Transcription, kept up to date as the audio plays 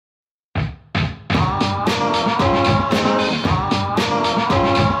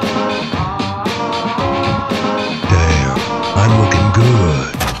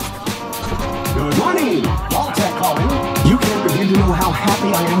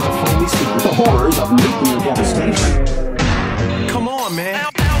horrors of nuclear devastation. Come on, man.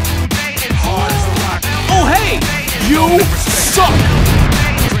 Oh, hey! You suck!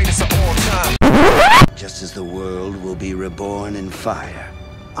 Just as the world will be reborn in fire,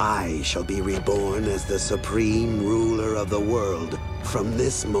 I shall be reborn as the supreme ruler of the world. From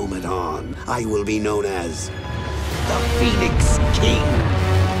this moment on, I will be known as the Phoenix King.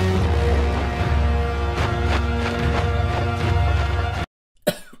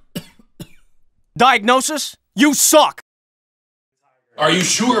 Diagnosis? You suck! Are you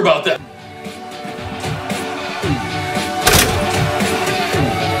sure about that?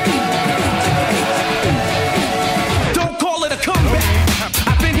 Don't call it a comeback.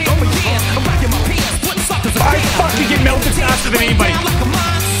 I've been here for years. I'm rocking my pants. What suckers are I fucking get melted faster than anybody. like a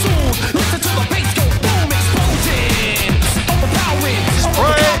monsoon. Listen to the bass go boom, explosion. Overpowering.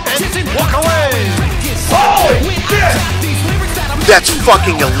 Spray and walk away. Holy shit! That's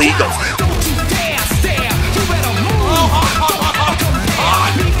fucking illegal. Don't you dare stare. You better move.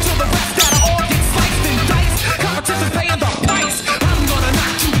 To the rest that all get sliced and diced. Competition's paying the price. I'm gonna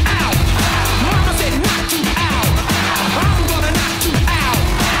knock you out. Mama said knock you out. I'm gonna knock you out.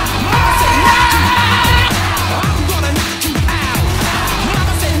 Mama said knock you out. I'm gonna knock you out.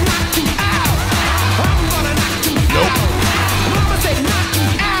 Mama said knock you out. I'm gonna knock you out. Mama said knock you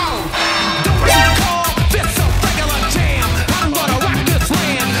out. Don't you call this a regular jam. I'm gonna rock this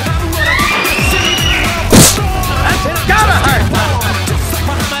land. I'm gonna take this city by storm. It's gotta hurt! Just like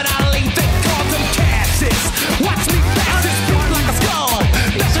Muhammad Ali, they called him Cassius. Watch me pass this boy like a skull.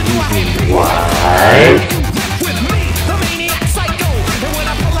 That's a new I hate with me, the maniac psycho. And when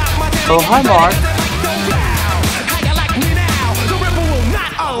I pull out my daddy, Oh, hi, Mark. how you like me now? The river will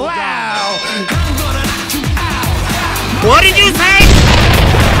not allow. I'm gonna knock you out. What did you say?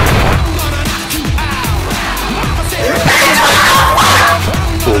 I'm gonna knock you out. Mama said,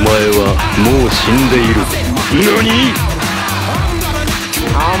 お前はもう死んでいる。何？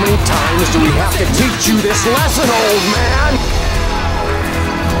 How many times do we have to teach you this lesson, old man?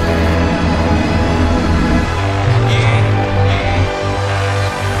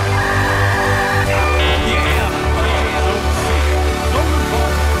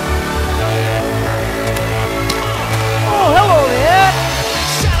 Oh, hello there!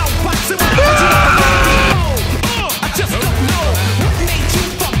 shadow boxing with I just don't know what made you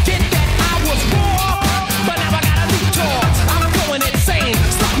forget that I was born. But now I got a new tour. I'm going insane,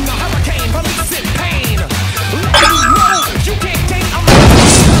 starting a hurricane, releasing pain. Let you know you can't gain a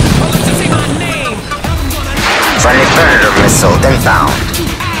unless you say my name. I'm gonna knock you Friendly predator missile been found.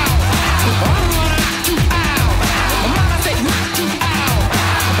 out. I'm gonna knock you out. Mama said knock you out.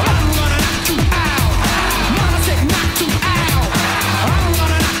 I'm gonna knock you out. Mama said knock you out. I'm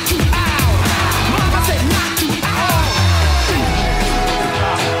gonna knock you out. Mama said knock you out.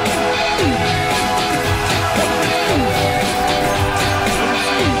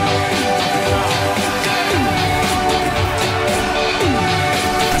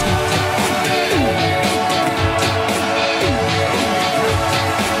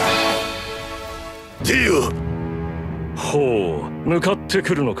ディオ。ほう、向かって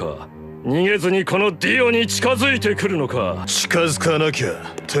くるのか。逃げずにこのディオに近づいてくるのか。近づかなきゃ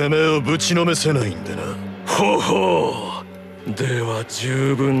てめえをぶちのめせないんでな。ほうほう。では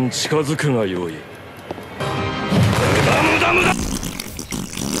十分近づくがよい。無駄無駄無駄。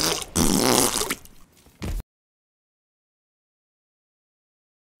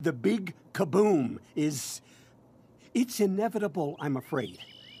The big kaboom is... It's inevitable, I'm afraid.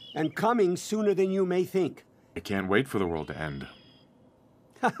 And coming sooner than you may think. I can't wait for the world to end.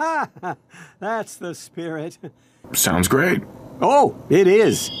 Ha ha! That's the spirit. Sounds great. Oh, it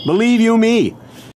is. Believe you me.